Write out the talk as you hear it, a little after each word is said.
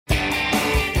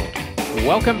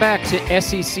Welcome back to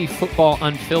SEC Football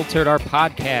Unfiltered, our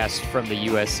podcast from the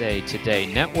USA Today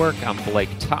Network. I'm Blake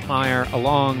Topmeyer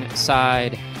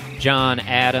alongside John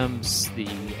Adams. The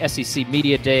SEC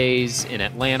Media Days in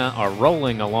Atlanta are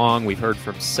rolling along. We've heard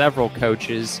from several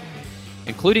coaches,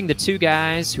 including the two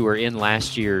guys who were in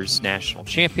last year's national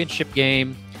championship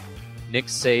game, Nick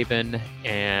Saban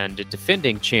and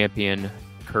defending champion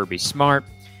Kirby Smart.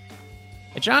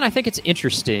 And John, I think it's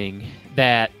interesting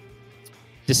that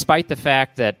despite the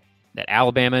fact that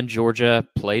Alabama and Georgia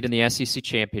played in the SEC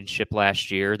championship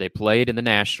last year, they played in the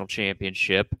national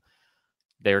championship,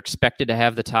 they're expected to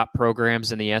have the top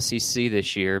programs in the SEC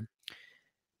this year.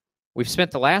 We've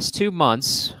spent the last 2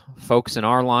 months, folks in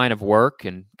our line of work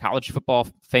and college football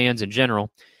fans in general,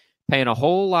 paying a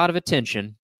whole lot of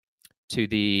attention to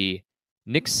the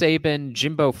Nick Saban,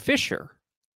 Jimbo Fisher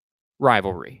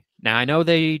rivalry. Now, I know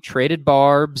they traded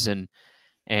barbs and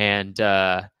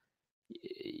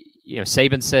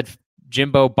Saban said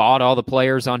Jimbo bought all the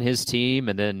players on his team,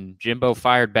 and then Jimbo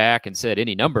fired back and said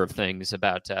any number of things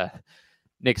about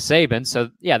Nick Saban.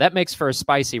 So, yeah, that makes for a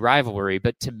spicy rivalry.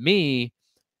 But to me,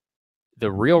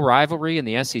 the real rivalry in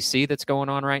the SEC that's going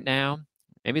on right now,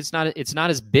 maybe it's not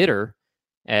as bitter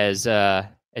as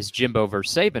Jimbo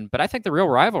versus Saban, but I think the real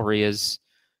rivalry is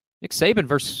Nick Saban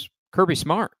versus Kirby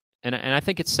Smart. And I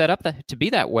think it's set up to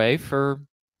be that way for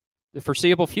the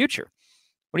foreseeable future.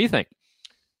 What do you think?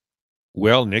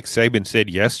 Well, Nick Saban said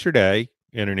yesterday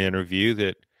in an interview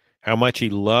that how much he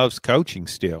loves coaching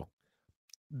still.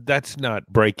 That's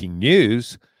not breaking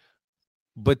news,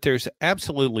 but there's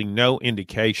absolutely no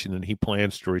indication that he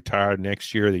plans to retire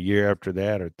next year, the year after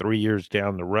that, or 3 years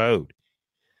down the road.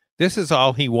 This is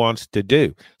all he wants to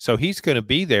do. So he's going to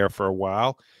be there for a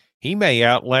while. He may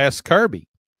outlast Kirby,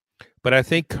 but I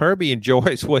think Kirby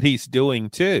enjoys what he's doing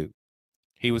too.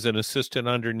 He was an assistant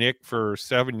under Nick for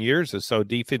 7 years or so,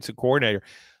 defensive coordinator.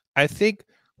 I think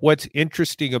what's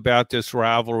interesting about this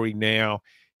rivalry now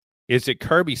is that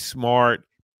Kirby Smart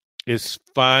is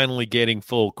finally getting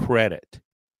full credit.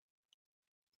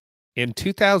 In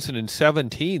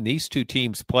 2017, these two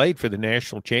teams played for the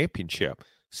national championship.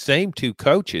 Same two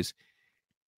coaches.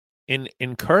 And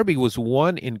Kirby was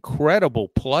one incredible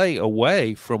play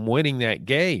away from winning that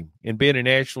game and being a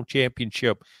national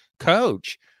championship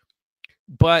coach.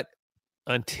 But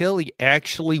until he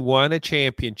actually won a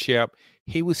championship,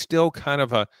 he was still kind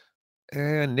of a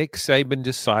Nick Saban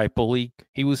disciple.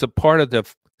 He was a part of the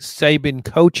Saban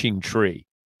coaching tree.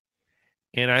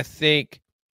 And I think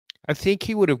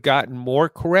he would have gotten more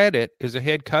credit as a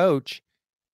head coach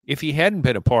if he hadn't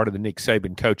been a part of the Nick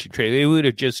Saban coaching tree. He would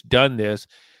have just done this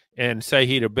and say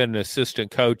he'd have been an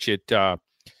assistant coach at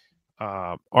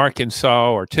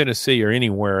Arkansas or Tennessee or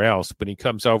anywhere else, but he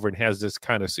comes over and has this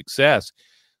kind of success.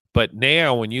 But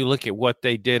now when you look at what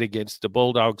they did against the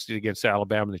Bulldogs, did against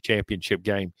Alabama in the championship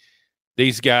game,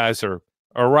 these guys are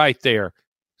right there.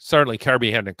 Certainly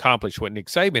Kirby hadn't accomplished what Nick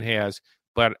Saban has,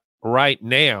 but right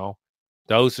now,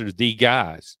 those are the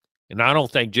guys. And I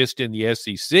don't think just in the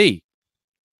SEC,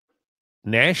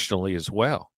 nationally as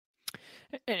well.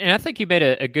 And I think you made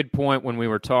a good point when we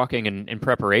were talking in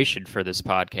preparation for this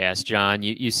podcast, John.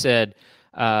 You said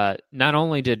not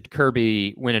only did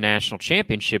Kirby win a national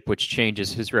championship, which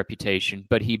changes his reputation,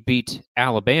 but he beat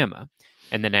Alabama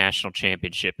in the national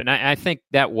championship. And I think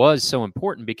that was so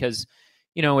important because,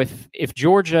 if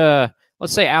Georgia,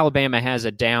 let's say Alabama has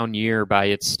a down year by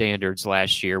its standards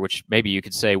last year, which maybe you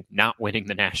could say not winning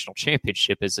the national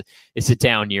championship is a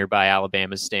down year by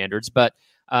Alabama's standards. But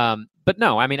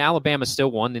no, I mean, Alabama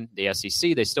still won in the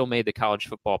SEC. They still made the college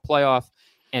football playoff.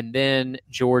 And then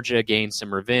Georgia gained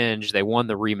some revenge. They won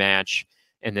the rematch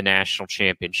in the national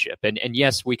championship. And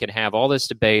yes, we can have all this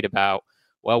debate about,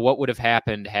 well, what would have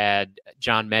happened had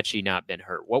John Mechie not been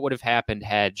hurt? What would have happened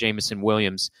had Jamison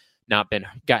Williams not been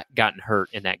gotten hurt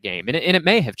in that game? And it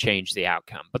may have changed the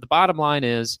outcome. But the bottom line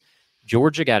is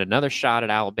Georgia got another shot at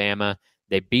Alabama.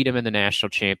 They beat them in the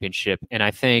national championship. And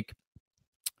I think,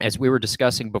 as we were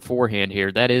discussing beforehand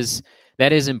here, that is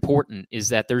important, is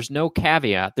that there's no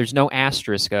caveat, there's no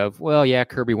asterisk of, well, yeah,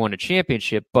 Kirby won a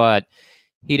championship, but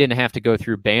he didn't have to go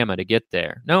through Bama to get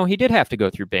there. No, he did have to go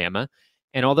through Bama.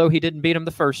 And although he didn't beat him the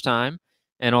first time,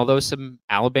 and although some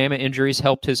Alabama injuries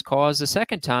helped his cause the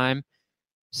second time,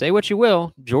 say what you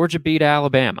will, Georgia beat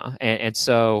Alabama. And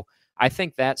so I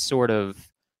think that sort of,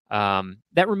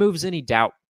 that removes any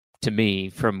doubt to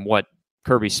me from what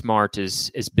Kirby Smart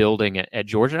is building at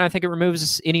Georgia. And I think it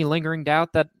removes any lingering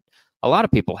doubt that a lot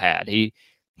of people had. He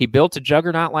built a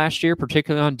juggernaut last year,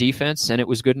 particularly on defense, and it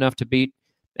was good enough to beat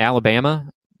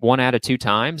Alabama 1 out of 2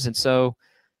 times. And so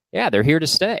Yeah, they're here to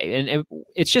stay. And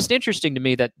it's just interesting to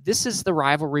me that this is the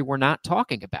rivalry we're not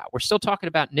talking about. We're still talking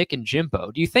about Nick and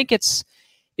Jimbo. Do you think it's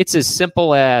as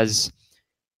simple as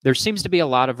there seems to be a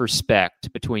lot of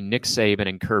respect between Nick Saban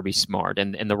and Kirby Smart,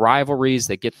 and the rivalries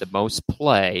that get the most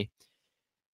play,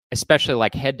 especially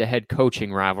like head-to-head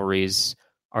coaching rivalries,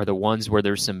 are the ones where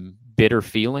there's some bitter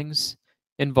feelings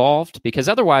involved? Because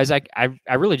otherwise, I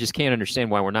really just can't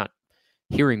understand why we're not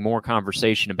hearing more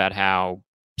conversation about how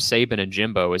Saban and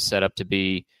Jimbo is set up to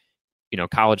be,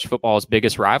 college football's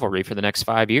biggest rivalry for the next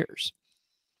 5 years.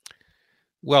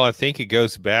 Well, I think it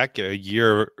goes back a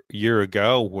year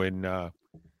ago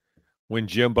when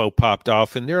Jimbo popped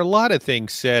off, and there are a lot of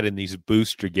things said in these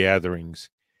booster gatherings.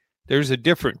 There's a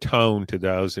different tone to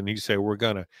those, and he said, we're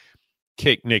going to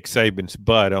kick Nick Saban's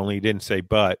butt, only he didn't say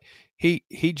butt. He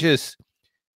just,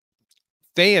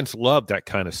 fans love that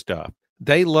kind of stuff.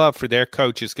 They love for their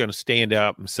coaches going to stand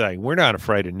up and say, we're not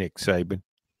afraid of Nick Saban.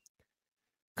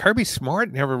 Kirby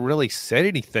Smart never really said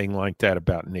anything like that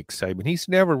about Nick Saban. He's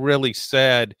never really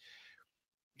said,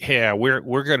 yeah,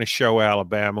 we're going to show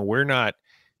Alabama. We're not,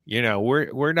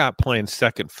 we're not playing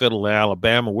second fiddle to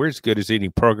Alabama. We're as good as any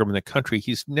program in the country.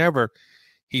 He's never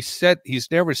said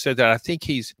that. I think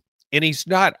he's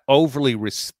not overly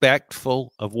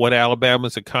respectful of what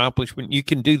Alabama's accomplishment. You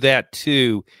can do that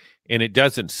too, and it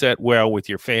doesn't set well with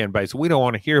your fan base. We don't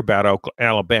want to hear about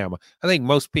Alabama. I think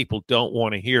most people don't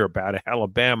want to hear about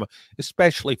Alabama,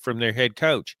 especially from their head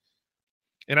coach.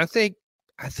 And I think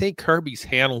Kirby's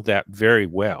handled that very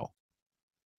well.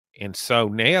 And so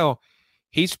now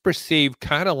he's perceived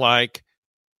kind of like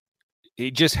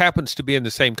it just happens to be in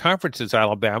the same conference as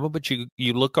Alabama, but you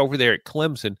look over there at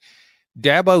Clemson,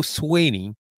 Dabo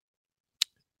Swinney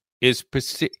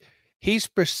he's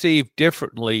perceived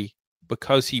differently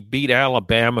because he beat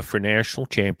Alabama for national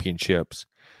championships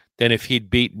than if he'd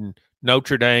beaten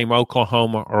Notre Dame,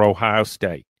 Oklahoma, or Ohio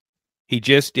State. He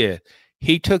just did.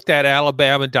 He took that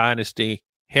Alabama dynasty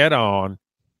head on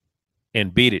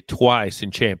and beat it twice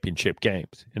in championship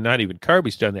games. And not even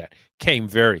Kirby's done that. Came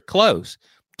very close.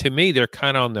 To me, they're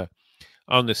kind of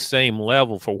on the same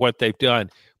level for what they've done,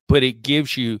 but it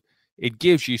gives you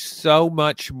so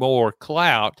much more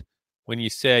clout when you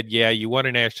said, yeah, you won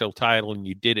a national title and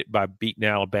you did it by beating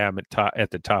Alabama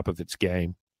at the top of its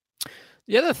game.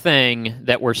 The other thing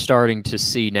that we're starting to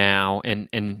see now,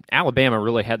 and Alabama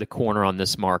really had the corner on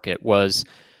this market, was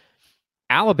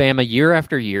Alabama year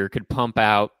after year could pump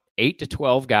out 8 to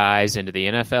 12 guys into the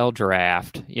NFL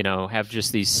draft, have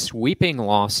just these sweeping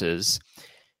losses.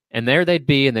 And there they'd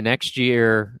be in the next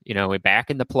year, back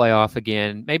in the playoff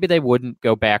again. Maybe they wouldn't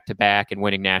go back-to-back and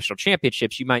winning national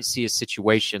championships. You might see a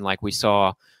situation like we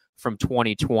saw from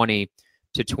 2020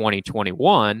 to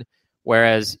 2021,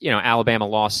 whereas, Alabama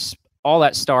lost all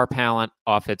that star talent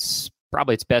off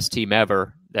probably its best team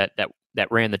ever that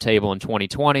ran the table in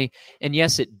 2020. And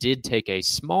yes, it did take a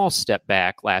small step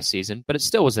back last season, but it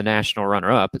still was a national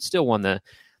runner-up. It still won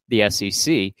the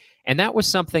SEC. And that was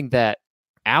something that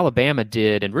Alabama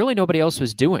did, and really nobody else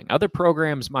was doing. Other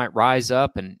programs might rise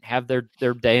up and have their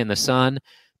day in the sun,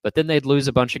 but then they'd lose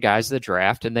a bunch of guys to the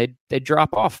draft, and they'd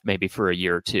drop off maybe for a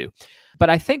year or two. But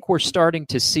I think we're starting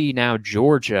to see now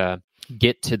Georgia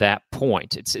get to that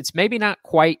point. It's maybe not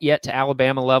quite yet to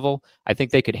Alabama level. I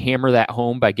think they could hammer that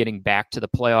home by getting back to the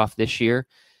playoff this year.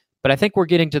 But I think we're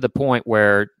getting to the point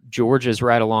where Georgia's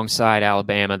right alongside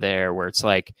Alabama there, where it's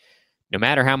like, no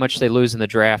matter how much they lose in the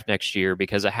draft next year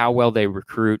because of how well they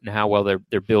recruit and how well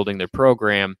they're building their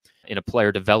program in a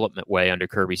player development way under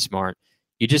Kirby Smart,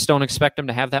 you just don't expect them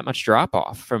to have that much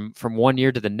drop-off from one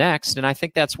year to the next. And I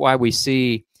think that's why we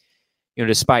see,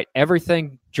 despite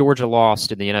everything Georgia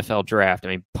lost in the NFL draft,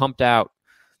 pumped out,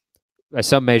 by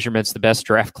some measurements, the best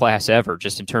draft class ever,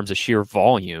 just in terms of sheer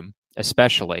volume,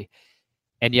 especially.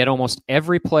 And yet almost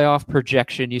every playoff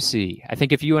projection you see, I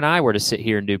think if you and I were to sit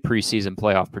here and do preseason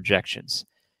playoff projections,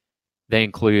 they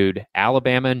include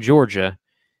Alabama and Georgia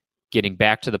getting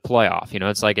back to the playoff.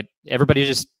 It's like everybody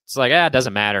just, it's like, it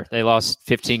doesn't matter. They lost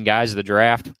 15 guys of the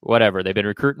draft, whatever. They've been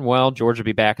recruiting well. Georgia will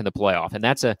be back in the playoff. And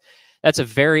that's a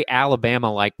very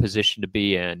Alabama-like position to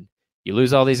be in. You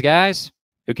lose all these guys,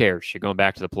 who cares? You're going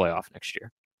back to the playoff next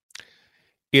year.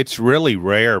 It's really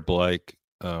rare, Blake.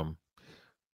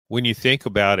 When you think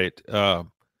about it, I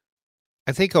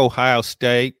think Ohio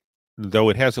State, though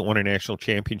it hasn't won a national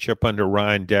championship under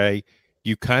Ryan Day,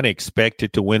 you kind of expect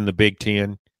it to win the Big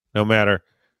Ten, no matter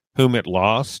whom it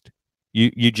lost.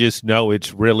 You just know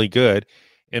it's really good.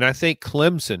 And I think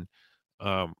Clemson,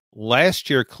 last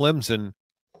year Clemson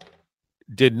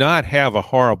did not have a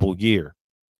horrible year.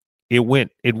 It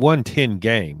won 10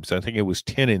 games. I think it was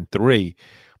 10-3,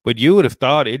 but you would have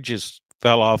thought it just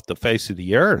fell off the face of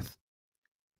the earth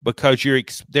because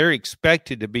they're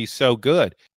expected to be so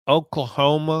good.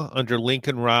 Oklahoma under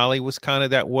Lincoln Riley was kind of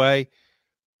that way,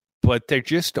 but there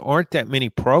just aren't that many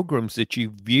programs that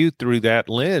you view through that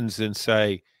lens and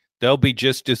say they'll be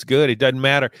just as good. It doesn't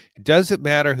matter. It doesn't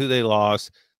matter who they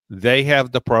lost. They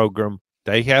have the program.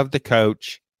 They have the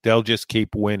coach. They'll just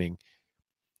keep winning.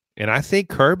 And I think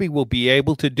Kirby will be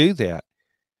able to do that.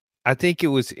 I think it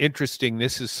was interesting.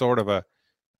 This is sort of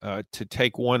to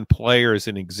take one player as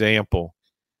an example.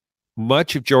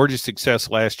 Much of Georgia's success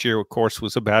last year, of course,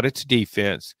 was about its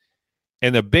defense.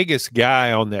 And the biggest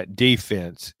guy on that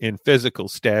defense in physical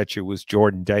stature was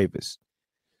Jordan Davis.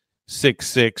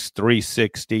 6'6",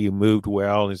 360, moved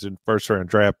well, is a first-round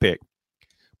draft pick.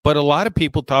 But a lot of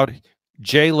people thought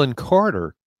Jalen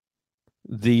Carter,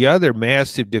 the other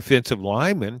massive defensive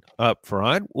lineman up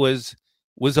front, was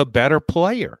a better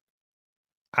player.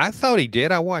 I thought he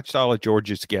did. I watched all of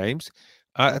Georgia's games.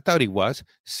 I thought he was.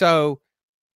 So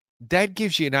that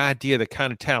gives you an idea of the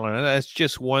kind of talent. And that's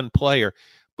just one player.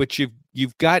 But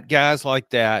you've got guys like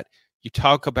that. You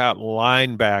talk about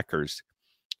linebackers.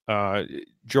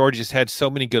 Georgia's had so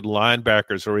many good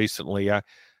linebackers recently.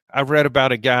 I've read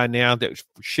about a guy now that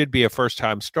should be a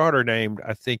first-time starter named,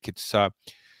 I think it's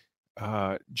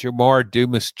Jamar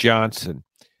Dumas Johnson.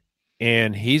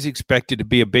 And he's expected to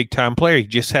be a big-time player. He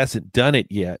just hasn't done it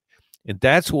yet. And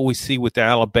that's what we see with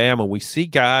Alabama. We see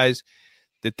guys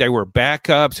that they were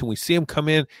backups, and we see them come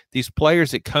in, these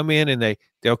players that come in and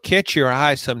they'll catch your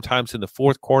eye sometimes in the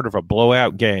fourth quarter of a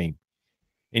blowout game.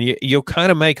 And you'll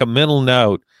kind of make a mental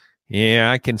note,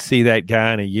 yeah, I can see that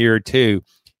guy in a year or two.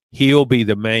 He'll be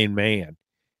the main man.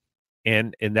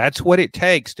 And that's what it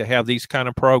takes to have these kind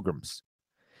of programs.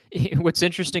 What's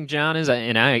interesting, John, is,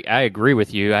 and I agree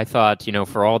with you. I thought,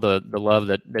 for all the love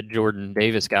that Jordan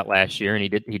Davis got last year, and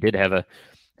he did have a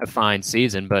fine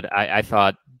season, but I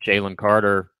thought Jalen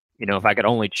Carter, if I could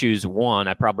only choose one,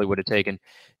 I probably would have taken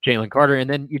Jalen Carter. And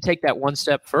then you take that one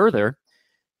step further,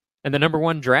 and the number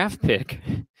one draft pick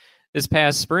this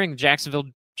past spring, Jacksonville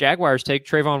Jaguars take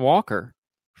Trayvon Walker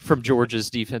from Georgia's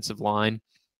defensive line,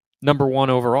 number one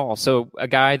overall. So a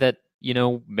guy that,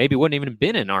 maybe wouldn't even have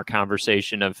been in our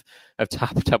conversation of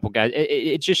top guys.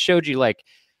 It just showed you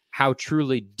how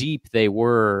truly deep they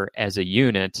were as a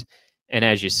unit. And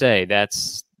as you say,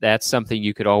 that's something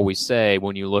you could always say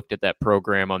when you looked at that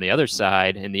program on the other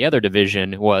side in the other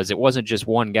division. It wasn't just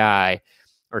one guy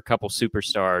or a couple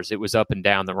superstars. It was up and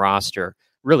down the roster,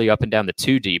 really up and down the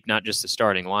two deep, not just the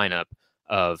starting lineup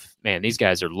of, man, these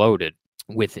guys are loaded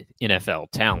with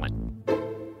NFL talent.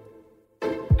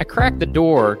 I cracked the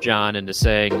door, John, into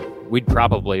saying we'd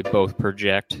probably both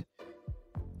project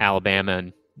Alabama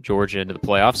and Georgia into the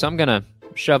playoffs. So I'm going to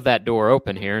shove that door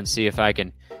open here and see if I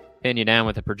can pin you down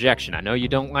with a projection. I know you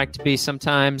don't like to be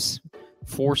sometimes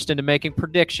forced into making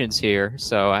predictions here,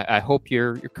 so I hope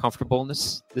you're comfortable in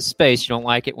this space. You don't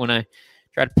like it when I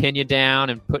try to pin you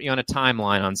down and put you on a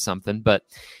timeline on something. But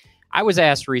I was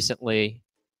asked recently,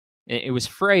 it was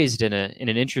phrased in an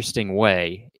interesting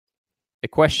way. The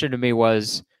question to me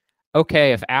was,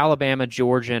 okay, if Alabama,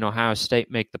 Georgia, and Ohio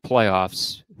State make the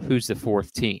playoffs, who's the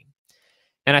fourth team?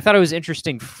 And I thought it was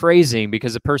interesting phrasing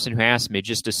because the person who asked me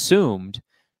just assumed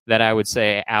that I would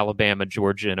say Alabama,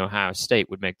 Georgia, and Ohio State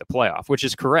would make the playoff, which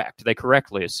is correct. They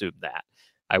correctly assumed that.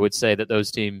 I would say that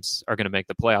those teams are going to make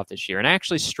the playoff this year, and I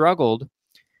actually struggled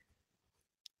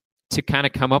to kind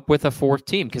of come up with a fourth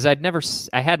team because I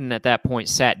hadn't at that point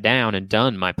sat down and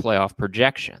done my playoff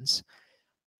projections.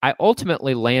 I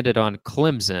ultimately landed on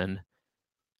Clemson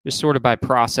just sort of by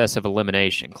process of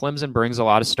elimination. Clemson brings a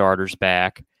lot of starters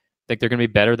back. I think they're going to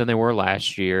be better than they were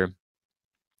last year.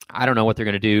 I don't know what they're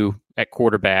going to do at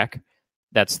quarterback.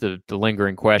 That's the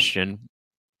lingering question,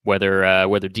 whether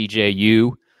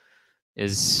DJU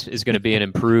is going to be an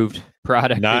improved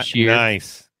product this year.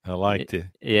 Nice. I liked it.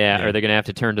 Yeah, or they're going to have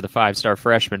to turn to the 5-star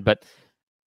freshman. But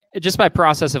just by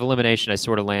process of elimination, I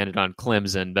sort of landed on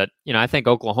Clemson. But, I think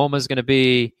Oklahoma is going to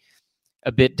be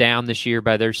a bit down this year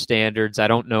by their standards. I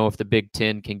don't know if the Big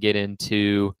Ten can get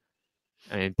into,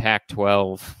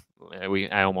 Pac-12.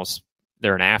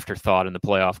 They're an afterthought in the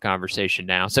playoff conversation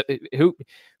now. So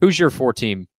who's your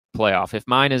 4-team playoff? If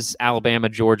mine is Alabama,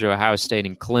 Georgia, Ohio State,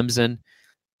 and Clemson,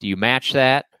 do you match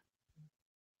that?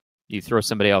 Do you throw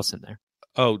somebody else in there?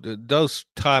 Oh, those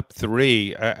top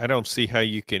three, I don't see how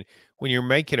you can – when you're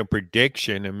making a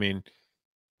prediction,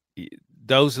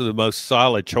 those are the most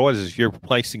solid choices. You're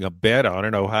placing a bet on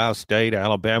it, Ohio State,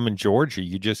 Alabama, and Georgia.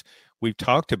 We've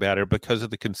talked about it because of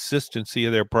the consistency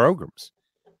of their programs.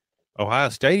 Ohio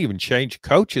State even changed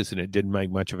coaches, and it didn't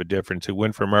make much of a difference. It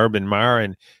went from Urban Meyer,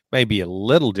 and maybe a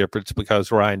little difference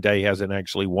because Ryan Day hasn't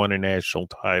actually won a national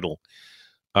title.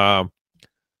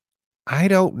 I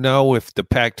don't know if the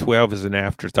Pac-12 is an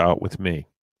afterthought with me.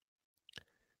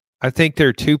 I think there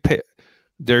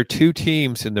are two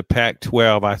teams in the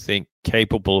Pac-12 I think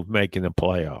capable of making the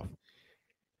playoff.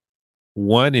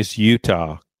 One is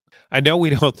Utah. I know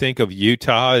we don't think of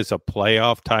Utah as a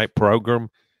playoff type program,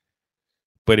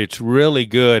 but it's really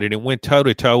good, and it went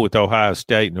toe-to-toe with Ohio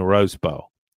State in the Rose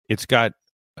Bowl. It's got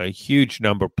a huge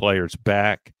number of players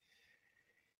back.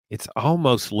 It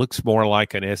almost looks more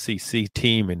like an SEC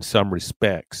team in some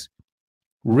respects.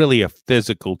 Really a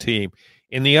physical team.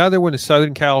 And the other one is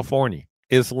Southern California,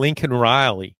 is Lincoln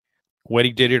Riley. What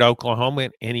he did at Oklahoma,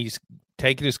 and he's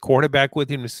taken his quarterback with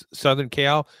him to Southern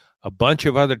Cal, a bunch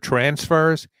of other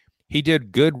transfers. He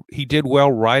did good. He did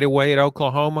well right away at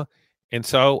Oklahoma. And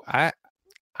so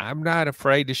I'm not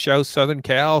afraid to show Southern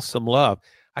Cal some love.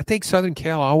 I think Southern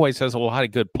Cal always has a lot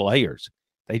of good players.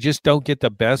 They just don't get the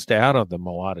best out of them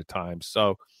a lot of times.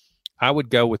 So I would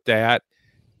go with that.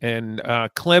 And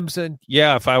Clemson,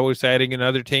 yeah, if I was adding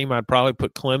another team, I'd probably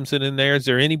put Clemson in there. Is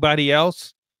there anybody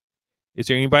else? Is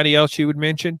there anybody else you would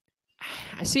mention?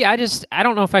 See, I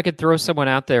don't know if I could throw someone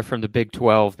out there from the Big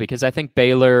 12 because I think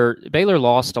Baylor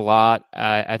lost a lot.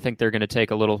 I think they're going to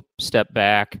take a little step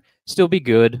back, still be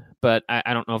good, but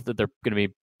I don't know if that they're going to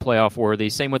be playoff worthy.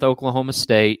 Same with Oklahoma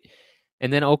State.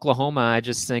 And then Oklahoma, I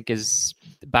just think is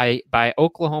by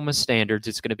Oklahoma standards,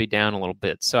 it's going to be down a little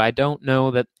bit. So I don't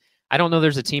know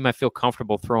there's a team I feel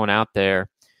comfortable throwing out there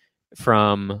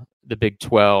from the Big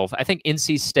 12. I think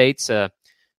NC State's a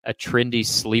trendy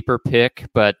sleeper pick,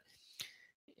 but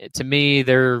to me,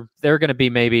 they're going to be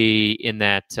maybe in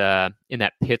that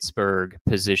Pittsburgh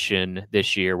position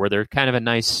this year, where they're kind of a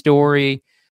nice story,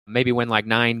 maybe win like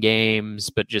 9 games,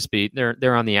 but just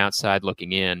they're on the outside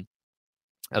looking in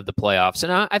of the playoffs.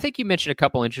 And I think you mentioned a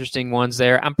couple interesting ones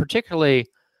there.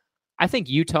 I think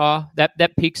Utah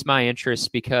that piques my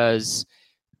interest because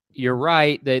you're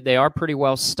right, they are pretty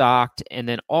well stocked, and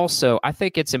then also I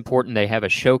think it's important they have a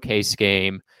showcase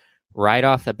game right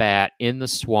off the bat in the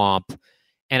Swamp.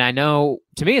 And I know,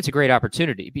 to me, it's a great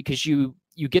opportunity because you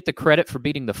get the credit for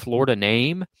beating the Florida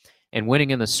name and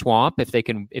winning in the Swamp if they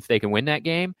can win that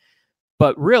game.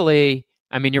 But really,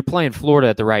 I mean, you're playing Florida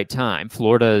at the right time.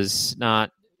 Florida is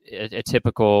not a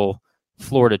typical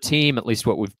Florida team, at least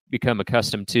what we've become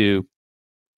accustomed to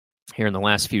here in the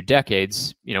last few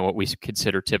decades. You know, what we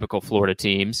consider typical Florida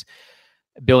teams.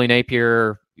 Billy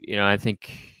Napier, I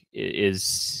think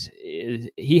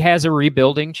he has a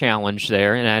rebuilding challenge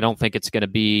there, and I don't think it's going to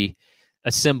be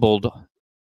assembled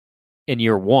in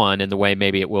year one in the way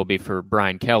maybe it will be for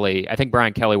Brian Kelly. I think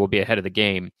Brian Kelly will be ahead of the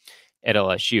game at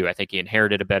LSU. I think he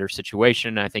inherited a better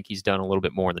situation. I think he's done a little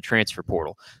bit more in the transfer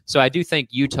portal. So I do think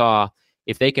Utah,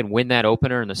 if they can win that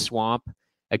opener in the Swamp,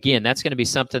 again, that's going to be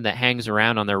something that hangs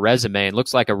around on their resume and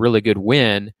looks like a really good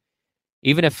win.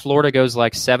 Even if Florida goes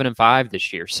like 7-5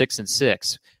 this year,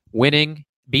 6-6,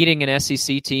 beating an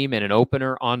SEC team in an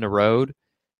opener on the road,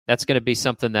 that's going to be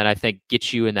something that I think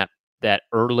gets you in that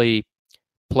early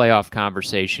playoff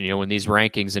conversation. When these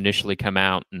rankings initially come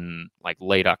out in like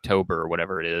late October or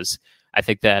whatever it is, I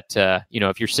think that,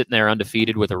 if you're sitting there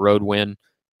undefeated with a road win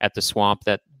at the Swamp,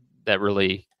 that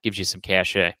really gives you some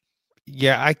cachet.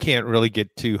 Yeah, I can't really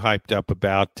get too hyped up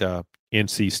about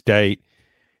NC State.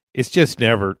 It's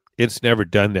never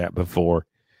done that before.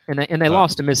 And they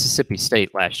lost to Mississippi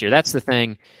State last year. That's the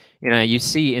thing. You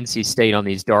see NC State on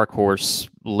these dark horse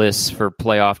lists for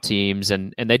playoff teams,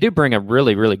 and they do bring a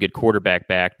really, really good quarterback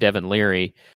back, Devin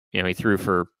Leary. He threw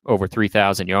for over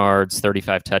 3,000 yards,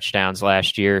 35 touchdowns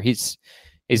last year. He's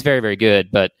very, very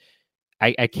good, but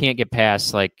I can't get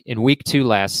past, like, in week 2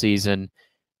 last season,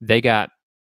 they got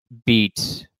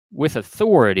beat with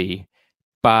authority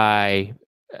by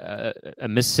a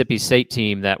Mississippi State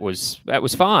team that was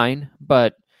fine,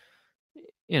 but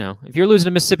if you're losing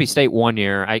to Mississippi State one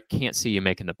year, I can't see you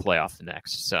making the playoff the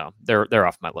next. So they're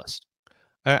off my list.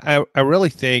 I really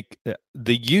think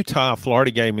the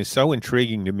Utah-Florida game is so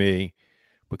intriguing to me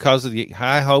because of the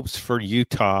high hopes for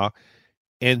Utah.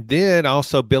 And then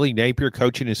also Billy Napier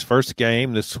coaching his first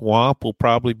game. The Swamp will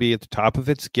probably be at the top of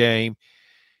its game.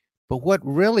 But what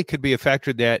really could be a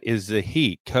factor of that is the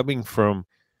heat going from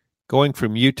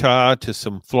Utah to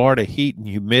some Florida heat and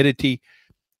humidity.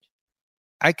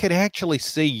 I could actually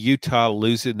see Utah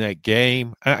losing that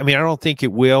game. I mean, I don't think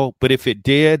it will, but if it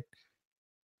did,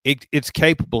 it's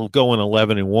capable of going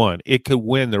 11-1. It could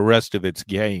win the rest of its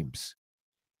games.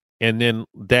 And then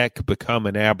that could become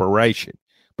an aberration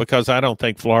because I don't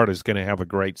think Florida is going to have a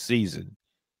great season.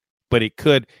 But it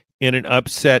could, in an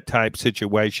upset type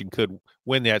situation could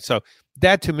win that. So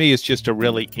that to me is just a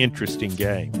really interesting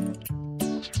game.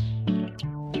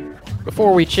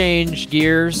 Before we change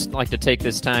gears, I'd like to take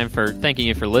this time for thanking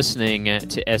you for listening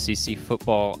to SEC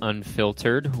Football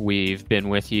Unfiltered. We've been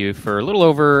with you for a little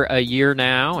over a year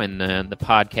now, and the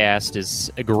podcast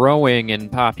is growing in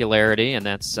popularity, and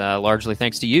that's largely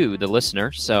thanks to you, the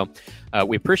listener. So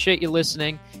we appreciate you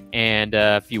listening, and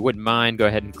if you wouldn't mind, go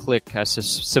ahead and click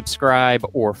subscribe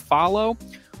or follow,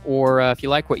 or if you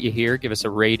like what you hear, give us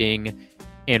a rating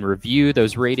and review.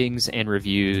 Those ratings and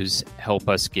reviews help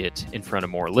us get in front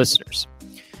of more listeners.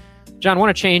 John, I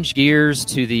want to change gears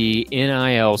to the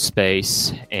NIL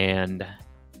space, and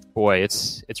boy,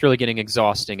 it's really getting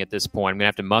exhausting at this point. I'm going to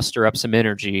have to muster up some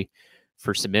energy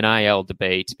for some NIL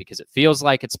debate because it feels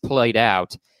like it's played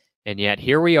out, and yet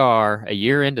here we are a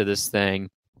year into this thing,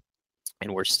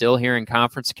 and we're still hearing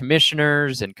conference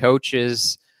commissioners and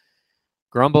coaches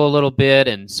grumble a little bit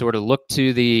and sort of look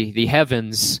to the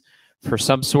heavens for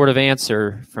some sort of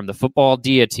answer from the football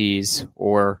deities,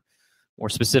 or more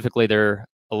specifically their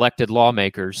elected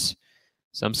lawmakers,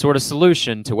 some sort of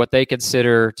solution to what they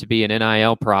consider to be an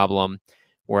NIL problem,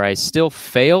 where I still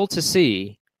fail to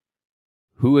see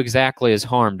who exactly is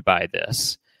harmed by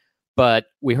this. But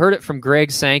we heard it from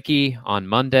Greg Sankey on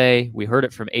Monday. We heard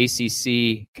it from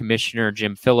ACC Commissioner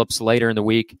Jim Phillips later in the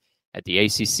week at the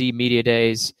ACC Media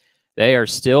Days. They are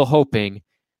still hoping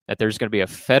that there's going to be a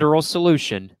federal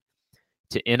solution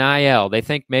to NIL. They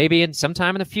think maybe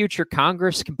sometime in the future,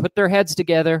 Congress can put their heads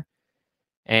together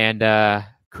and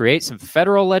create some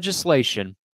federal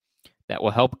legislation that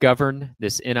will help govern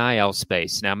this NIL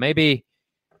space. Now, maybe,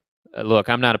 look,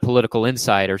 I'm not a political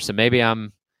insider, so maybe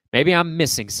I'm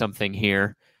missing something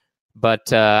here,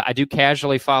 but I do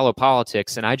casually follow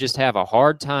politics, and I just have a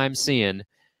hard time seeing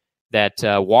that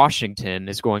Washington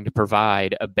is going to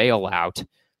provide a bailout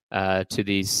to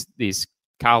these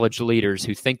college leaders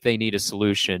who think they need a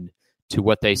solution to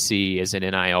what they see as an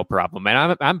NIL problem.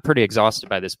 And I'm pretty exhausted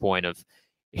by this point of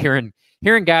hearing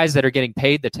guys that are getting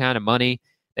paid the ton of money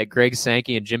that Greg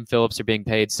Sankey and Jim Phillips are being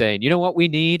paid saying, you know what we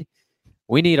need?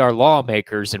 We need our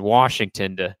lawmakers in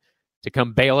Washington to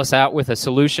come bail us out with a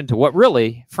solution to what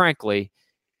really, frankly,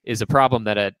 is a problem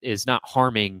that is not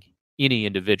harming any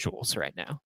individuals right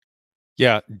now.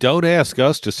 Yeah, don't ask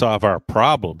us to solve our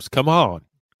problems. Come on.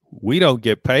 We don't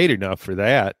get paid enough for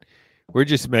that. We're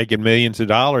just making millions of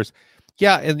dollars.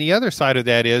 Yeah, and the other side of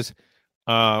that is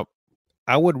I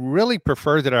would really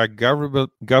prefer that our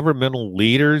governmental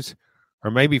leaders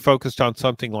are maybe focused on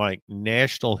something like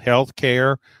national health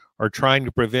care or trying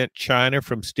to prevent China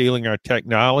from stealing our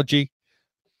technology.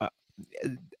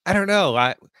 I don't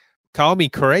know. Call me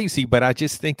crazy, but I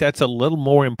just think that's a little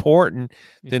more important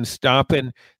than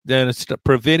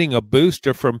preventing a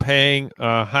booster from paying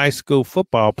a high school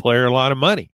football player a lot of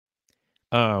money.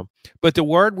 But the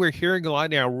word we're hearing a lot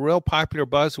now, a real popular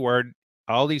buzzword,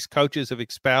 all these coaches have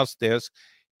espoused this,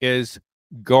 is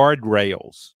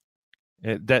guardrails.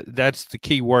 That's the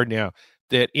key word now.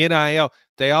 That NIL,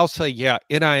 they all say, yeah,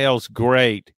 NIL's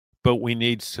great, but we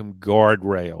need some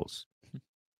guardrails.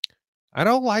 I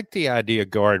don't like the idea of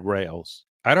guardrails.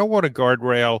 I don't want a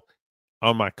guardrail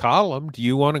on my column. Do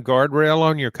you want a guardrail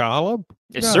on your column?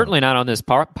 It's certainly not on this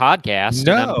podcast.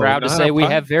 No, and I'm proud to say we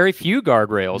have very few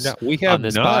guardrails on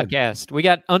this podcast. We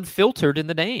got unfiltered in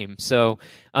the name. So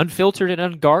unfiltered and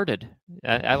unguarded.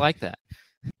 I like that.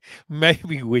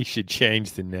 Maybe we should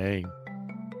change the name.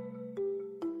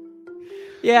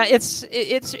 Yeah,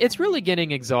 it's really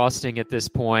getting exhausting at this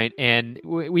point, and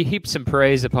we heap some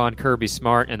praise upon Kirby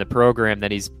Smart and the program that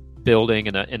he's building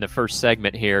in the first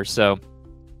segment here. So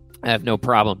I have no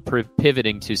problem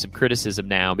pivoting to some criticism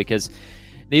now, because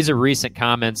these are recent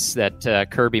comments that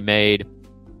Kirby made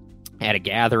at a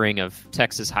gathering of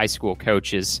Texas high school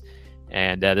coaches,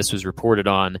 and this was reported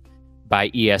on by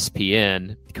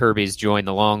ESPN. Kirby's joined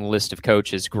the long list of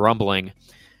coaches grumbling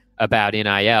about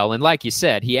NIL. And like you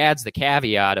said, he adds the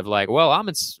caveat of like, well,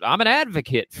 I'm an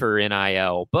advocate for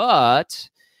NIL, but,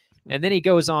 and then he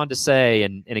goes on to say,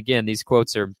 and again, these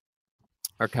quotes are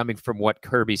coming from what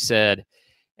Kirby said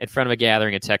in front of a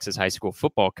gathering of Texas high school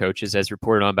football coaches, as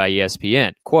reported on by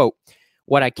ESPN. Quote,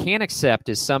 "What I can't accept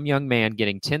is some young man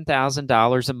getting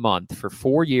 $10,000 a month for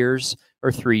 4 years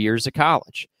or 3 years of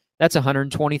college. That's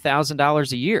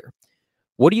 $120,000 a year.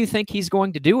 What do you think he's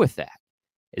going to do with that?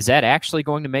 Is that actually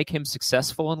going to make him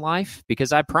successful in life?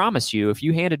 Because I promise you, if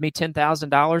you handed me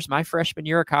 $10,000 my freshman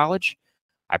year of college,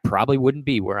 I probably wouldn't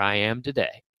be where I am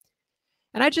today."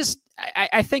 And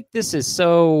I think this is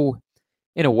so,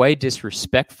 in a way,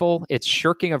 disrespectful. It's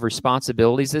shirking of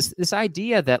responsibilities. This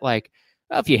idea that like,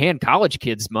 Well, if you hand college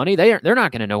kids money, they're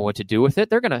not going to know what to do with it.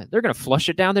 They're gonna flush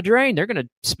it down the drain. They're gonna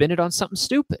spend it on something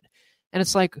stupid. And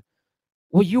it's like,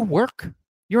 well, you work.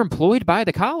 You're employed by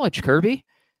the college, Kirby.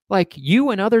 Like, you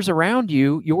and others around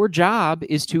you, your job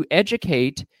is to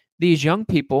educate these young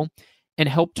people and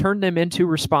help turn them into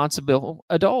responsible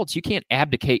adults. You can't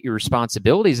abdicate your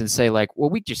responsibilities and say, like, well,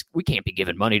 we can't be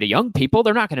giving money to young people.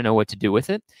 They're not going to know what to do with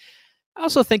it. I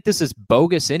also think this is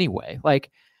bogus anyway.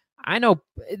 Like, I know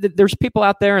there's people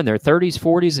out there in their 30s,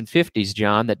 40s, and 50s,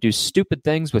 John, that do stupid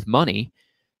things with money.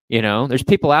 There's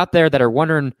people out there that are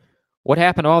wondering what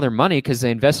happened to all their money because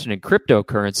they invested in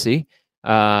cryptocurrency,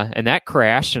 and that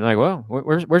crashed. And like, well,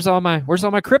 where's all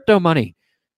my crypto money?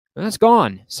 That's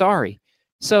gone. Sorry.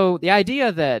 So the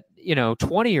idea that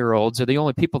 20-year-olds are the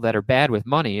only people that are bad with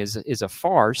money is a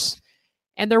farce.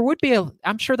 And there would be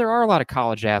I'm sure there are a lot of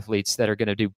college athletes that are going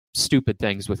to do stupid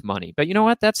things with money. But you know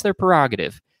what? That's their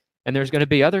prerogative. And there's going to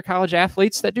be other college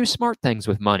athletes that do smart things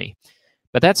with money.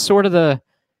 But that's sort of the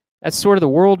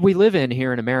world we live in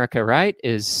here in America, right?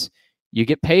 Is you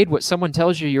get paid what someone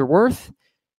tells you you're worth,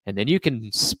 and then you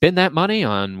can spend that money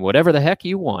on whatever the heck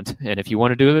you want. And if you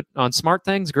want to do it on smart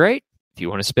things, great. If you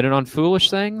want to spend it on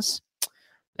foolish things,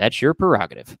 that's your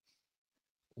prerogative.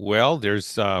 Well,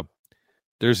 there's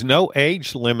no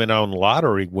age limit on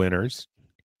lottery winners,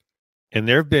 and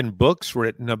there have been books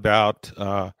written about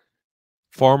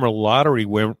former lottery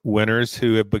winners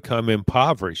who have become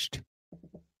impoverished.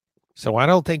 So I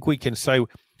don't think we can say,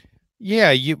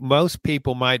 yeah, most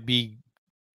people might be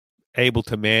able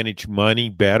to manage money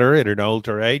better at an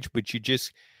older age, but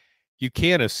you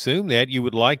can't assume that. You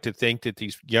would like to think that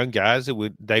these young guys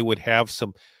they would have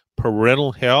some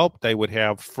parental help, they would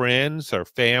have friends or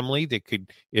family that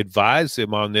could advise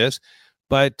them on this.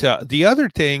 But the other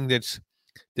thing that's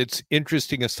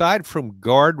interesting, aside from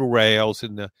guardrails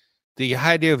and the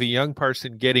idea of a young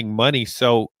person getting money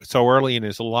so early in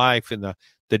his life and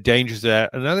the dangers of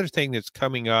that, another thing that's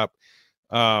coming up,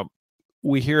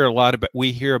 we hear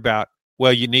about,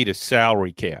 well, you need a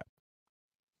salary cap.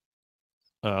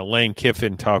 Lane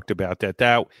Kiffin talked about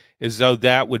that as though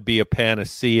that would be a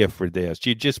panacea for this.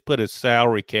 You just put a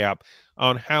salary cap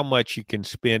on how much you can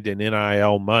spend in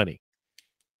NIL money.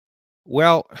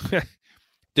 Well,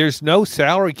 there's no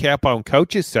salary cap on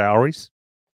coaches' salaries.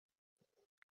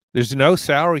 There's no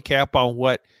salary cap on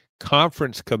what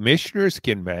conference commissioners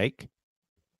can make.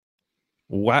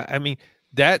 Why? I mean,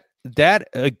 that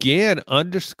again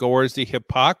underscores the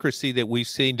hypocrisy that we've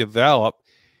seen develop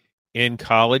in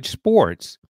college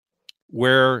sports,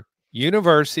 where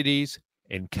universities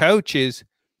and coaches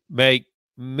make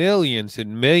millions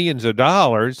and millions of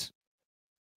dollars,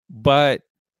 but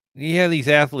these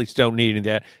athletes don't need any of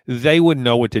that. They wouldn't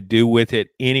know what to do with it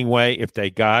anyway if they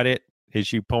got it,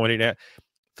 as you pointed out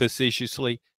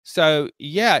facetiously. So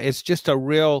it's just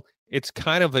it's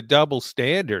kind of a double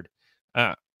standard.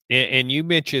 And you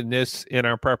mentioned this in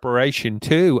our preparation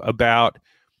too, about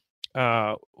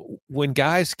when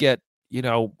guys get, you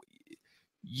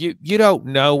don't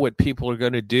know what people are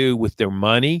going to do with their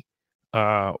money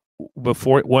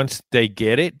once they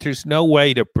get it. There's no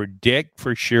way to predict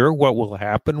for sure what will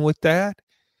happen with that.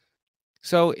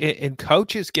 So, and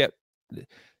coaches get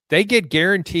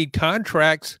guaranteed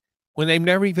contracts when they've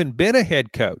never even been a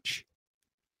head coach.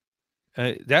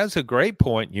 That's a great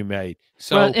point you made.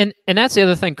 So, well, and that's the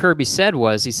other thing Kirby said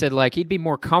he said, like, he'd be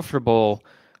more comfortable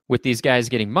with these guys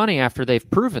getting money after they've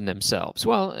proven themselves.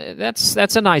 Well,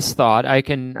 that's a nice thought. I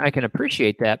can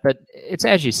appreciate that, but it's,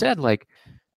 as you said, like,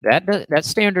 that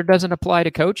standard doesn't apply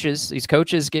to coaches. These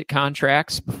coaches get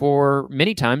contracts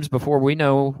many times before we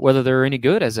know whether they're any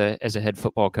good as a head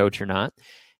football coach or not,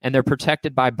 and they're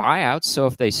protected by buyouts. So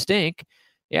if they stink,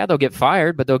 they'll get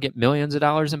fired, but they'll get millions of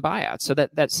dollars in buyouts. So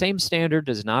that same standard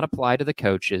does not apply to the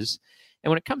coaches. And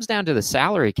when it comes down to the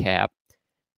salary cap,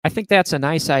 I think that's a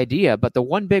nice idea. But the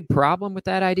one big problem with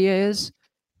that idea is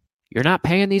you're not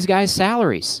paying these guys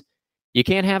salaries. You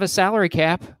can't have a salary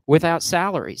cap without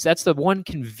salaries. That's the one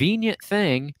convenient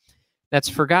thing that's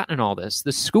forgotten in all this.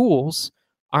 The schools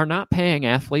are not paying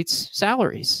athletes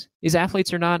salaries. These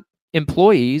athletes are not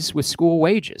employees with school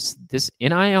wages. This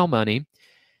NIL money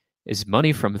is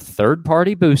money from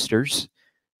third-party boosters.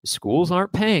 The schools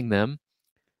aren't paying them.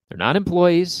 They're not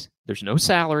employees. There's no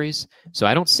salaries. So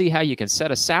I don't see how you can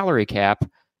set a salary cap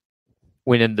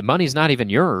when the money's not even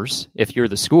yours. If you're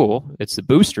the school, it's the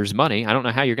boosters' money. I don't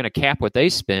know how you're going to cap what they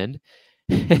spend.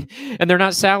 And they're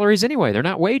not salaries anyway. They're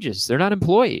not wages. They're not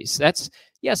employees.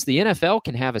 Yes, the NFL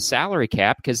can have a salary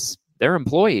cap because they're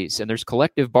employees and there's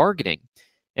collective bargaining.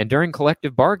 And during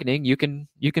collective bargaining, you can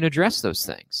address those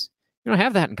things. You don't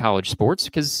have that in college sports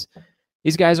because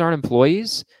these guys aren't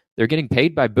employees. They're getting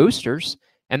paid by boosters,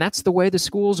 and that's the way the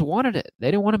schools wanted it.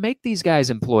 They didn't want to make these guys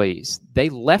employees. They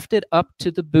left it up to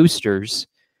the boosters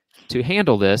to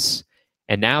handle this,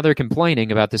 and now they're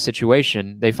complaining about the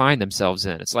situation they find themselves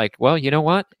in. It's like, well, you know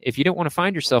what? If you don't want to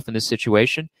find yourself in this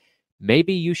situation,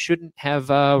 maybe you shouldn't have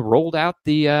rolled out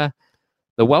the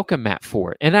welcome mat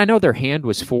for it. And I know their hand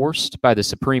was forced by the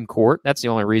Supreme Court. That's the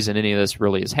only reason any of this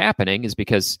really is happening, is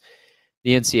because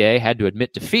the NCAA had to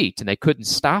admit defeat and they couldn't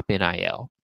stop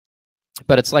NIL.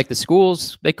 But it's like the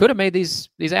schools, they could have made these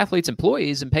athletes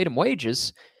employees and paid them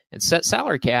wages and set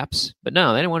salary caps, but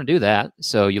no, they didn't want to do that.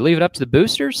 So you leave it up to the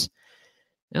boosters.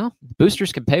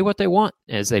 Boosters can pay what they want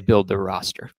as they build their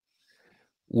roster.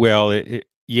 Well,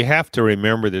 you have to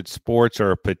remember that sports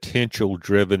are a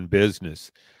potential-driven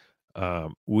business.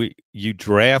 You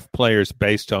draft players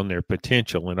based on their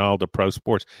potential in all the pro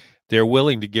sports. They're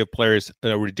willing to give players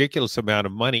a ridiculous amount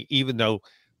of money, even though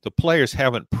the players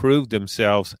haven't proved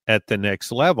themselves at the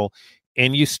next level.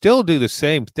 And you still do the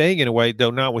same thing in a way, though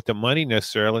not with the money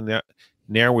necessarily.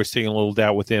 Now we're seeing a little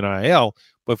doubt with NIL,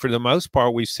 but for the most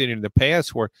part, we've seen in the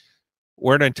past where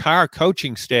an entire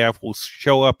coaching staff will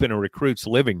show up in a recruit's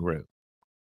living room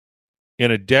in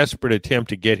a desperate attempt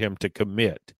to get him to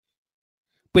commit.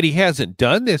 But he hasn't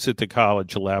done this at the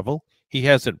college level. He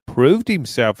hasn't proved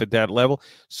himself at that level.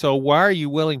 So why are you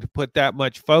willing to put that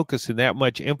much focus and that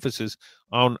much emphasis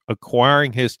on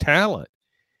acquiring his talent?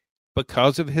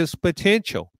 Because of his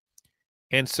potential.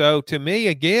 And so to me,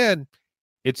 again,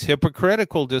 it's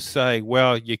hypocritical to say,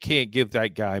 well, you can't give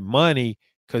that guy money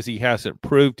because he hasn't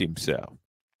proved himself.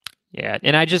 Yeah,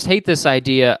 and I just hate this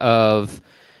idea of,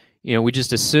 we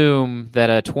just assume that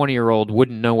a 20-year-old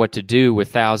wouldn't know what to do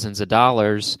with thousands of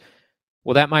dollars.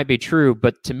 Well, that might be true,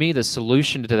 but to me, the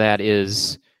solution to that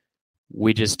is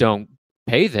we just don't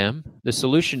pay them. The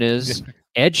solution is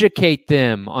educate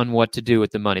them on what to do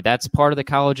with the money. That's part of the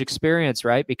college experience,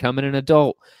 right? Becoming an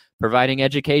adult, providing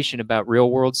education about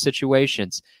real-world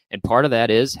situations. And part of that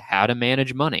is how to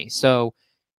manage money. So,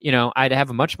 I'd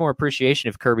have a much more appreciation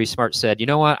if Kirby Smart said, you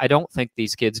know what, I don't think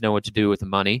these kids know what to do with the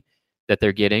money that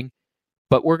they're getting,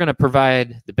 but we're going to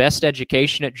provide the best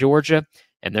education at Georgia,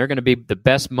 and they're going to be the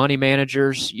best money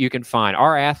managers you can find.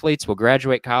 Our athletes will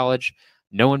graduate college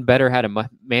knowing better how to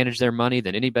manage their money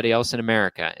than anybody else in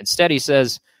America. Instead, he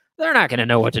says, they're not going to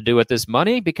know what to do with this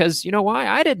money because, you know why?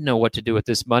 I didn't know what to do with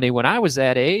this money when I was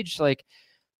that age. Like,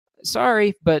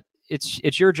 sorry, but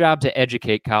it's your job to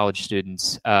educate college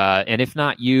students. And if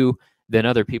not you, then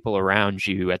other people around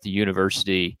you at the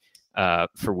university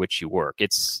for which you work.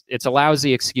 It's a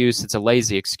lousy excuse. It's a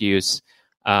lazy excuse.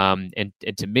 And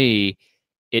to me,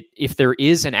 if there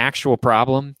is an actual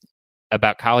problem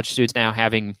about college students now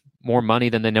having more money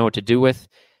than they know what to do with,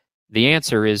 the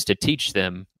answer is to teach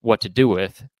them what to do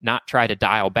with, not try to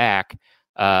dial back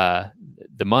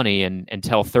the money and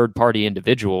tell third-party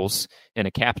individuals in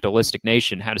a capitalistic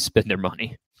nation how to spend their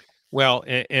money. Well,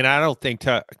 and I don't think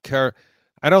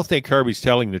Kirby's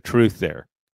telling the truth there.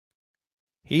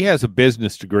 He has a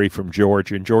business degree from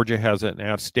Georgia, and Georgia has an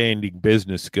outstanding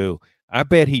business school. I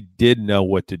bet he did know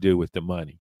what to do with the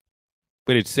money.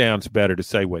 But it sounds better to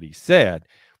say what he said.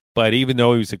 But even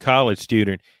though he was a college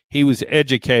student, he was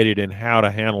educated in how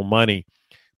to handle money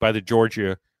by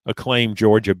the acclaimed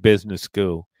Georgia Business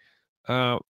School.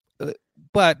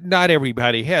 But not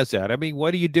everybody has that. I mean,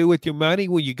 what do you do with your money?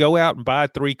 Well, you go out and buy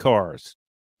 3 cars,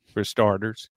 for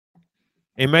starters,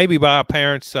 and maybe buy a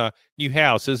parent's new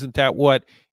house. Isn't that what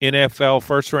NFL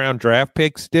first-round draft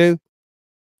picks do?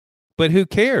 But who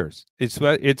cares?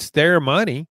 It's their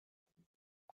money,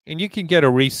 and you can get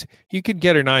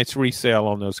a nice resale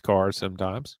on those cars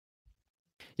sometimes.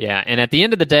 Yeah, and at the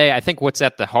end of the day, I think what's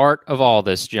at the heart of all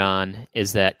this, John,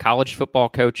 is that college football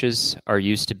coaches are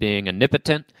used to being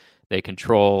omnipotent. They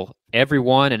control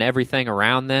everyone and everything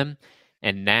around them.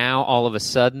 And now, all of a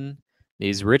sudden,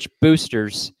 these rich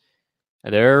boosters,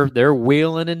 they're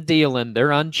wheeling and dealing.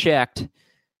 They're unchecked.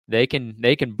 They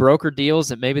can broker deals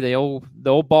that maybe the old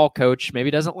ball coach maybe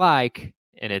doesn't like,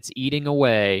 and it's eating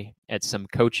away at some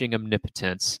coaching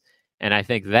omnipotence. And I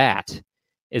think that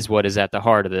is what is at the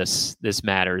heart of this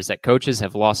matter, is that coaches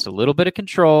have lost a little bit of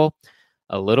control,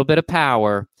 a little bit of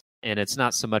power, and it's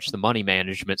not so much the money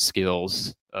management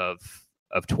skills of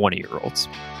 20-year-olds.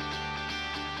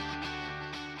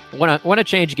 I want to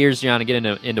change gears, John, and get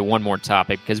into one more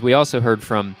topic, because we also heard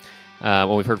from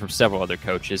we've heard from several other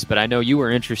coaches, but I know you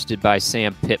were interested by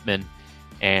Sam Pittman,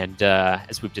 and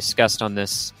as we've discussed on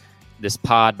this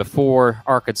pod before,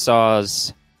 Arkansas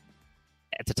is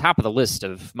at the top of the list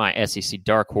of my SEC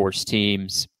dark horse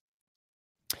teams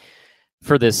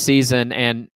for this season,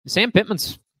 and Sam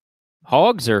Pittman's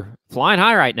Hogs are flying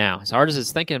high right now. As hard as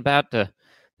it's thinking about to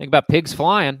Think about pigs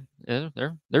flying.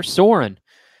 They're soaring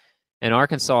in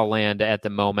Arkansas land at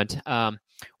the moment.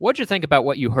 What'd you think about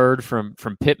what you heard from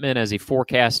Pittman as he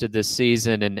forecasted this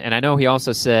season? And I know he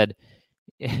also said,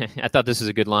 I thought this was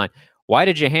a good line. Why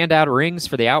did you hand out rings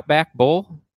for the Outback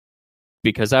Bowl?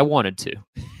 Because I wanted to.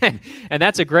 And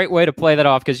that's a great way to play that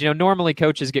off, because, normally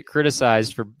coaches get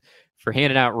criticized for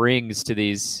handing out rings to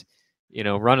these,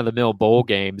 run-of-the-mill bowl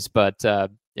games. But,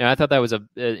 I thought that was an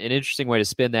interesting way to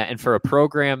spin that. And for a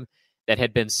program that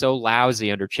had been so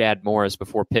lousy under Chad Morris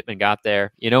before Pittman got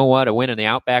there, you know what? A win in the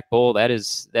Outback Bowl, that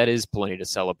is plenty to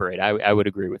celebrate. I would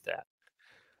agree with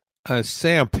that.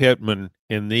 Sam Pittman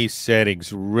in these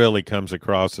settings really comes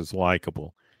across as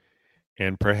likable.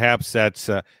 And perhaps that's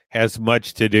has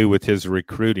much to do with his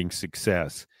recruiting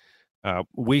success.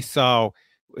 We saw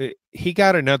he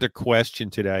got another question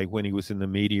today when he was in the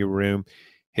media room.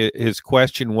 His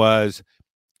question was,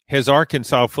 has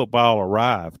Arkansas football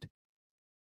arrived?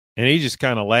 And he just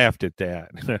kind of laughed at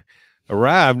that.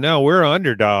 Arrived? No, we're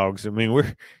underdogs. I mean,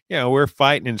 we're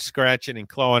fighting and scratching and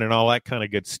clawing and all that kind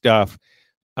of good stuff.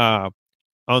 On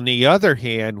the other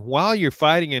hand, while you're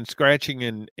fighting and scratching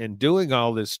and doing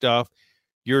all this stuff,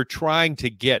 you're trying to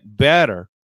get better.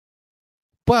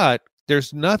 But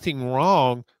there's nothing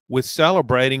wrong with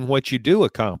celebrating what you do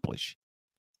accomplish.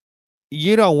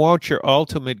 You don't want your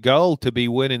ultimate goal to be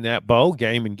winning that bowl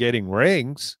game and getting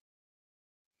rings.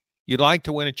 You'd like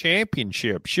to win a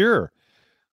championship, sure.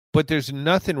 But there's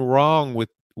nothing wrong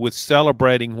with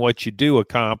celebrating what you do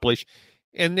accomplish,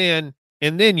 and then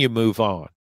you move on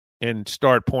and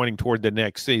start pointing toward the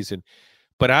next season.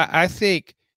 But I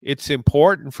think it's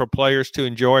important for players to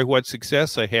enjoy what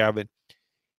success they have. And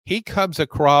he comes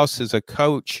across as a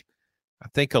coach I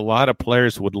think a lot of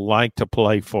players would like to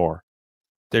play for.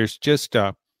 There's just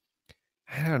I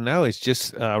don't know, it's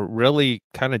just a really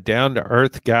kind of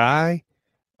down-to-earth guy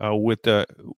with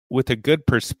a good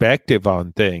perspective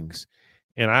on things.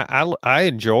 And I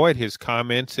enjoyed his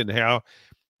comments and how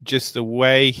just the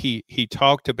way he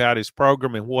talked about his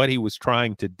program and what he was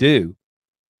trying to do.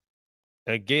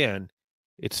 Again,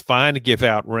 it's fine to give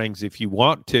out rings if you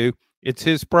want to. It's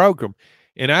his program.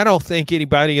 And I don't think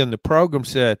anybody in the program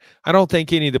said, I don't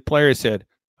think any of the players said,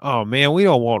 oh, man, we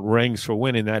don't want rings for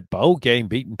winning that bowl game,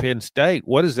 beating Penn State.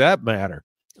 What does that matter?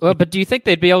 Well, but do you think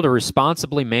they'd be able to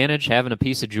responsibly manage having a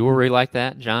piece of jewelry like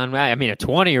that, John? I mean, a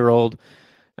 20-year-old,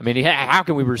 I mean, how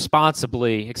can we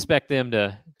responsibly expect them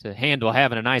to handle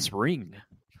having a nice ring?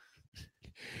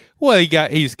 Well,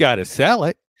 he's got to sell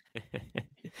it.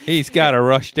 He's got to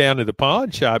rush down to the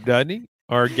pawn shop, doesn't he?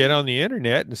 Or get on the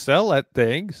internet and sell that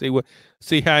thing.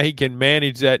 See how he can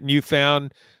manage that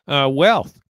newfound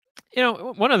wealth. You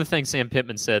know, one of the things Sam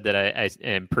Pittman said that I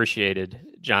appreciated,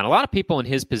 John, a lot of people in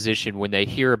his position, when they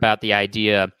hear about the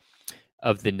idea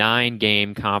of the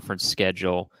 9-game conference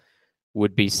schedule,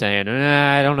 would be saying,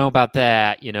 I don't know about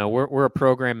that. You know, we're a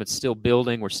program that's still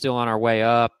building. We're still on our way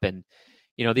up. And,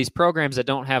 you know, these programs that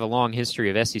don't have a long history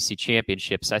of SEC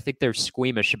championships, I think they're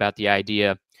squeamish about the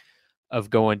idea of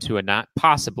going to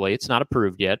it's not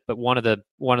approved yet, but one of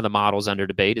the models under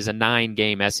debate is a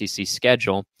 9-game SEC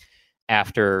schedule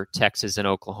after Texas and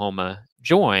Oklahoma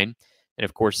join. And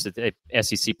of course, the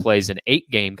SEC plays an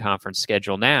 8-game conference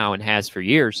schedule now and has for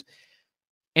years.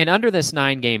 And under this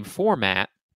 9-game format,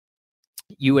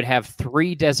 you would have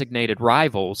 3 designated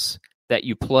rivals that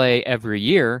you play every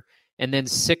year, and then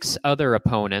 6 other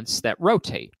opponents that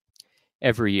rotate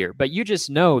every year. But you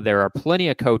just know there are plenty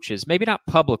of coaches, maybe not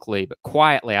publicly, but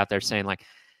quietly out there saying, like,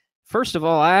 first of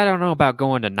all, I don't know about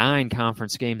going to 9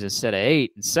 conference games instead of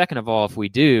 8. And second of all, if we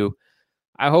do,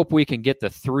 I hope we can get the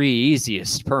 3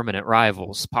 easiest permanent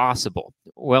rivals possible.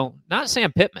 Well, not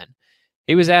Sam Pittman.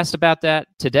 He was asked about that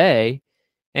today,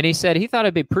 and he said he thought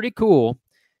it'd be pretty cool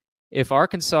if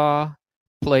Arkansas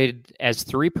played as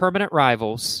 3 permanent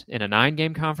rivals in a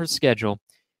 9-game conference schedule,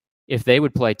 if they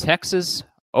would play Texas,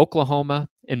 Oklahoma,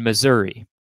 and Missouri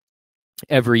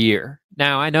every year.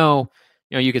 Now, I know,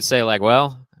 you could say, like,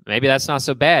 well, maybe that's not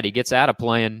so bad. He gets out of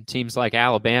playing teams like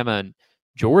Alabama and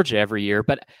Georgia every year.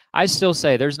 But I still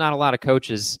say there's not a lot of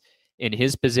coaches in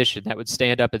his position that would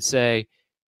stand up and say,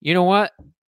 you know what,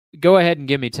 go ahead and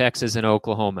give me Texas and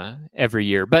Oklahoma every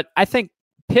year. But I think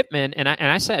Pittman, and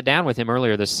I sat down with him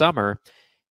earlier this summer,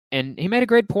 and he made a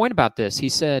great point about this. He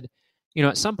said,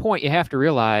 at some point you have to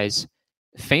realize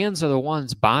fans are the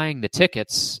ones buying the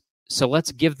tickets, so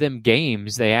let's give them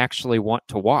games they actually want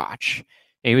to watch.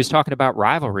 And he was talking about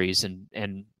rivalries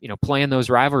and playing those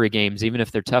rivalry games, even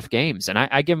if they're tough games. And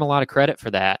I give him a lot of credit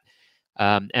for that.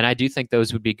 And I do think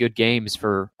those would be good games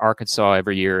for Arkansas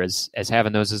every year as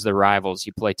having those as their rivals.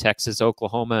 You play Texas,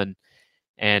 Oklahoma,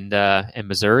 And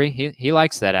Missouri, he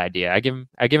likes that idea. I give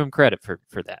him credit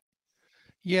for that.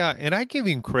 Yeah, and I give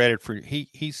him credit for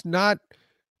he's not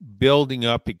building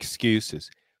up excuses.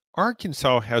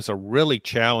 Arkansas has a really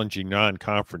challenging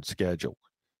non-conference schedule.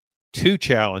 Too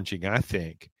challenging, I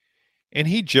think. And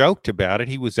he joked about it.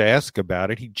 He was asked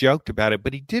about it. He joked about it,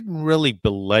 but he didn't really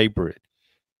belabor it.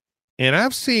 And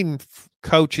I've seen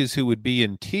coaches who would be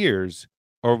in tears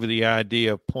over the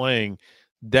idea of playing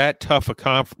that tough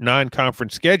a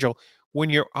non-conference schedule when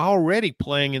you're already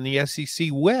playing in the SEC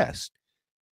West,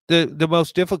 the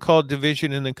most difficult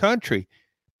division in the country.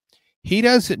 He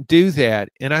doesn't do that.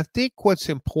 And I think what's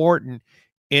important,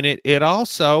 and it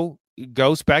also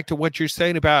goes back to what you're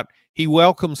saying about he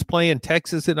welcomes playing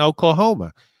Texas and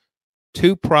Oklahoma,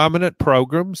 two prominent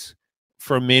programs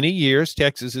for many years.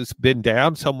 Texas has been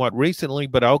down somewhat recently,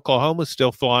 but Oklahoma's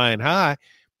still flying high.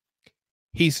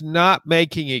 He's not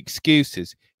making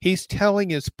excuses. He's telling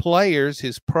his players,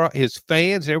 his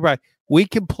fans, everybody, we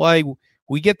can play.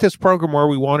 We get this program where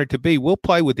we want it to be. We'll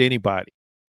play with anybody.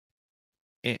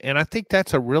 And I think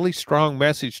that's a really strong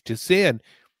message to send,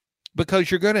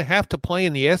 because you're going to have to play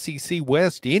in the SEC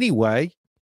West anyway.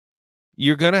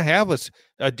 You're going to have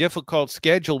a difficult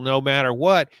schedule no matter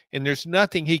what, and there's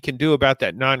nothing he can do about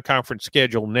that non-conference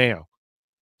schedule now.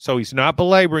 So he's not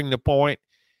belaboring the point.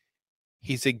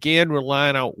 He's again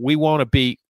relying on we want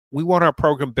our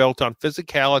program built on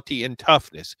physicality and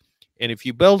toughness. And if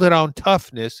you build it on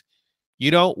toughness, you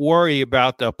don't worry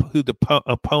about who the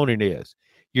opponent is.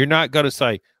 You're not going to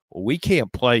say, well, we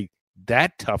can't play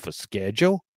that tough a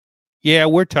schedule. Yeah,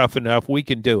 we're tough enough. We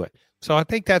can do it. So I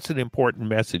think that's an important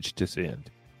message to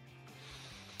send.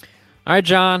 All right,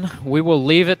 John, we will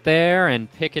leave it there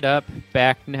and pick it up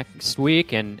back next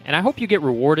week. And I hope you get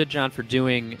rewarded, John, for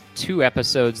doing 2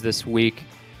 episodes this week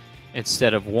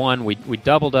instead of 1. We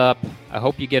doubled up. I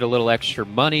hope you get a little extra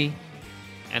money,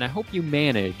 and I hope you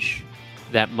manage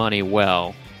that money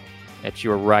well at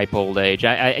your ripe old age.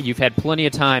 You've had plenty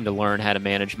of time to learn how to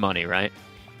manage money, right?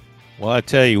 Well, I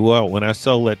tell you what, when I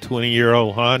sold that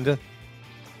 20-year-old Honda,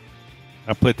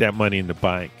 I put that money in the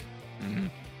bank. Mm-hmm.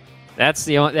 That's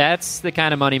the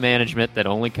kind of money management that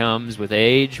only comes with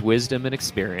age, wisdom, and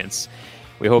experience.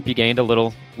 We hope you gained a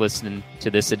little listening to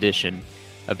this edition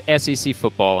of SEC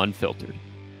Football Unfiltered.